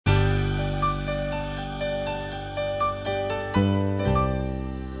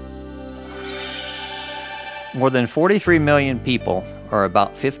More than 43 million people, or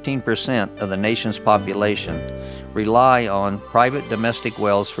about 15% of the nation's population, rely on private domestic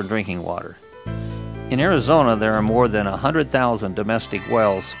wells for drinking water. In Arizona, there are more than 100,000 domestic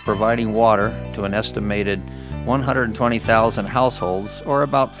wells providing water to an estimated 120,000 households, or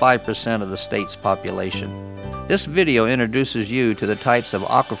about 5% of the state's population. This video introduces you to the types of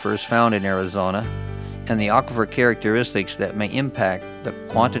aquifers found in Arizona and the aquifer characteristics that may impact the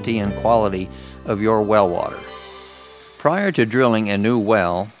quantity and quality of your well water. Prior to drilling a new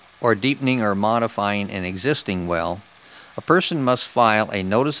well, or deepening or modifying an existing well, a person must file a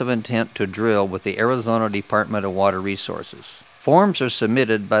notice of intent to drill with the Arizona Department of Water Resources. Forms are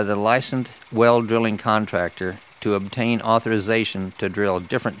submitted by the licensed well drilling contractor to obtain authorization to drill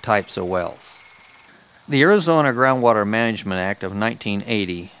different types of wells. The Arizona Groundwater Management Act of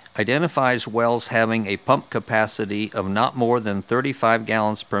 1980 identifies wells having a pump capacity of not more than 35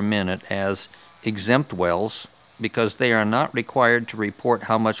 gallons per minute as exempt wells because they are not required to report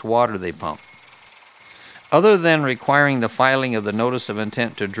how much water they pump. Other than requiring the filing of the notice of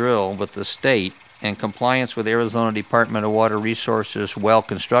intent to drill with the state and compliance with Arizona Department of Water Resources well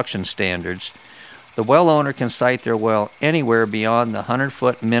construction standards, the well owner can site their well anywhere beyond the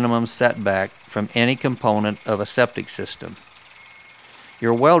 100-foot minimum setback from any component of a septic system.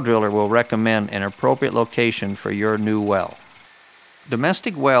 Your well driller will recommend an appropriate location for your new well.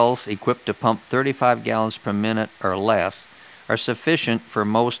 Domestic wells equipped to pump 35 gallons per minute or less are sufficient for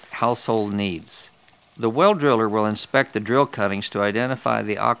most household needs. The well driller will inspect the drill cuttings to identify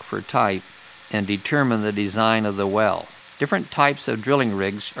the aquifer type and determine the design of the well. Different types of drilling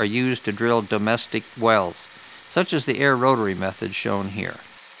rigs are used to drill domestic wells, such as the air rotary method shown here.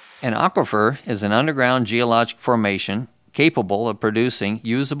 An aquifer is an underground geologic formation capable of producing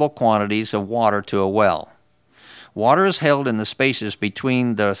usable quantities of water to a well. Water is held in the spaces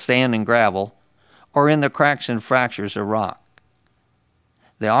between the sand and gravel or in the cracks and fractures of rock.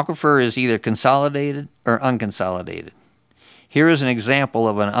 The aquifer is either consolidated or unconsolidated. Here is an example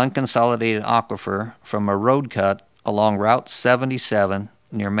of an unconsolidated aquifer from a road cut along Route 77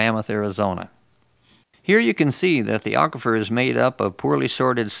 near Mammoth, Arizona. Here you can see that the aquifer is made up of poorly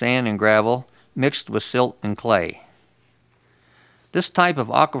sorted sand and gravel mixed with silt and clay. This type of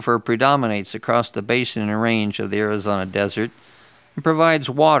aquifer predominates across the basin and range of the Arizona desert and provides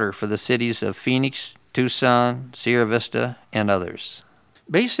water for the cities of Phoenix, Tucson, Sierra Vista, and others.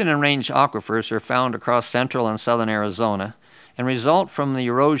 Basin and range aquifers are found across central and southern Arizona and result from the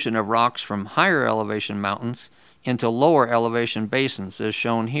erosion of rocks from higher elevation mountains into lower elevation basins, as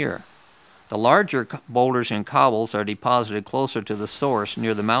shown here. The larger boulders and cobbles are deposited closer to the source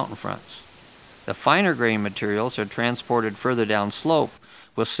near the mountain fronts. The finer grain materials are transported further down slope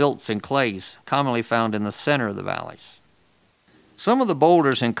with silts and clays, commonly found in the center of the valleys. Some of the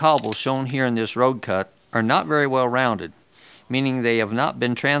boulders and cobbles shown here in this road cut are not very well rounded, meaning they have not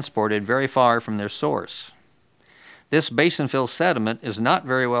been transported very far from their source. This basin-fill sediment is not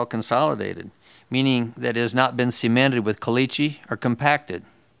very well consolidated, meaning that it has not been cemented with caliche or compacted.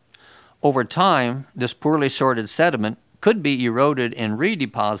 Over time, this poorly sorted sediment could be eroded and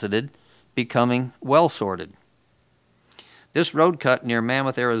redeposited, becoming well-sorted. This road cut near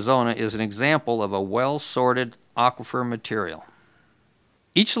Mammoth, Arizona is an example of a well-sorted aquifer material.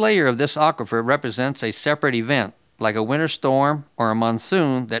 Each layer of this aquifer represents a separate event, like a winter storm or a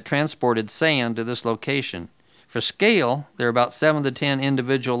monsoon that transported sand to this location. For scale, there are about 7 to 10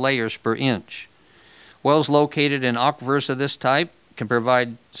 individual layers per inch. Wells located in aquifers of this type can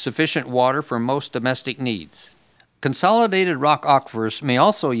provide sufficient water for most domestic needs. Consolidated rock aquifers may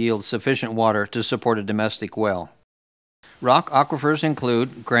also yield sufficient water to support a domestic well. Rock aquifers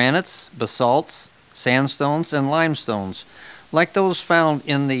include granites, basalts, sandstones, and limestones, like those found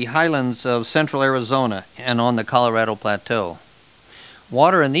in the highlands of central Arizona and on the Colorado Plateau.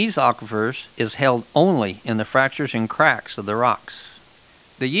 Water in these aquifers is held only in the fractures and cracks of the rocks.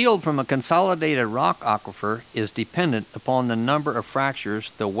 The yield from a consolidated rock aquifer is dependent upon the number of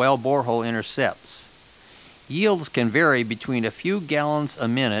fractures the well borehole intercepts. Yields can vary between a few gallons a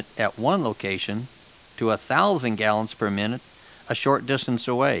minute at one location to 1,000 gallons per minute a short distance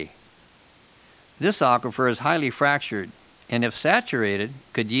away. This aquifer is highly fractured and, if saturated,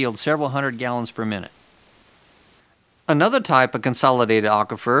 could yield several hundred gallons per minute. Another type of consolidated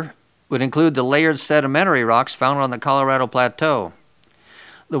aquifer would include the layered sedimentary rocks found on the Colorado Plateau.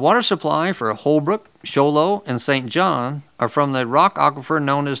 The water supply for Holbrook, Show Low, and St. John are from the rock aquifer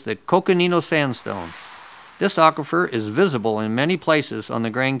known as the Coconino Sandstone. This aquifer is visible in many places on the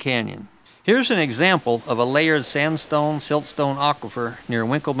Grand Canyon. Here's an example of a layered sandstone-siltstone aquifer near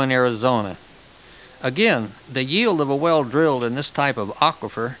Winkleman, Arizona. Again, the yield of a well drilled in this type of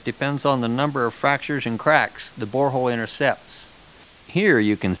aquifer depends on the number of fractures and cracks the borehole intercepts. Here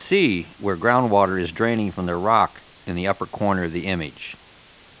you can see where groundwater is draining from the rock in the upper corner of the image.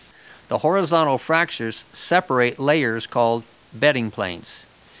 The horizontal fractures separate layers called bedding planes.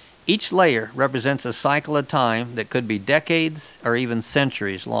 Each layer represents a cycle of time that could be decades or even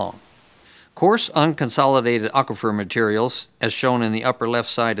centuries long. Coarse, unconsolidated aquifer materials, as shown in the upper left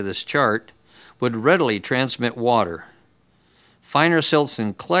side of this chart, would readily transmit water. Finer silts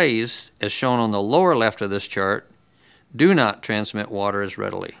and clays, as shown on the lower left of this chart, do not transmit water as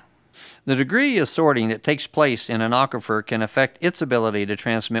readily. The degree of sorting that takes place in an aquifer can affect its ability to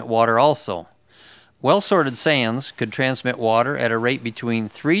transmit water also. Well-sorted sands could transmit water at a rate between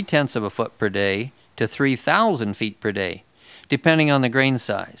 0.3 of a foot per day to 3,000 feet per day, depending on the grain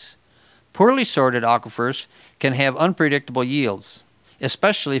size. Poorly sorted aquifers can have unpredictable yields,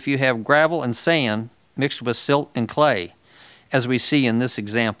 especially if you have gravel and sand mixed with silt and clay, as we see in this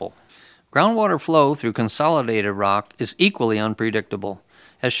example. Groundwater flow through consolidated rock is equally unpredictable,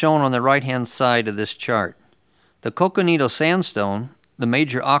 as shown on the right-hand side of this chart. The Coconino sandstone, the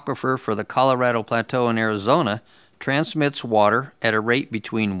major aquifer for the Colorado Plateau in Arizona, transmits water at a rate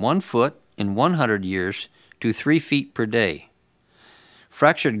between 1 foot in 100 years to 3 feet per day.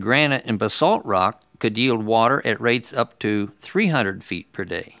 Fractured granite and basalt rock could yield water at rates up to 300 feet per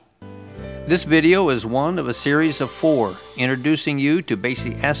day. This video is one of a series of 4 introducing you to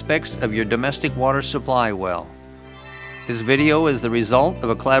basic aspects of your domestic water supply well. This video is the result of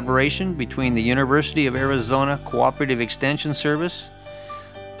a collaboration between the University of Arizona Cooperative Extension Service,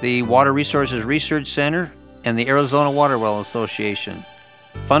 the Water Resources Research Center, and the Arizona Water Well Association.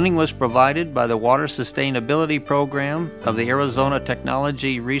 Funding was provided by the Water Sustainability Program of the Arizona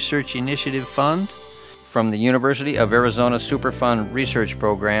Technology Research Initiative Fund, from the University of Arizona Superfund Research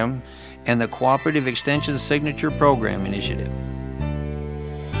Program, and the Cooperative Extension Signature Program Initiative.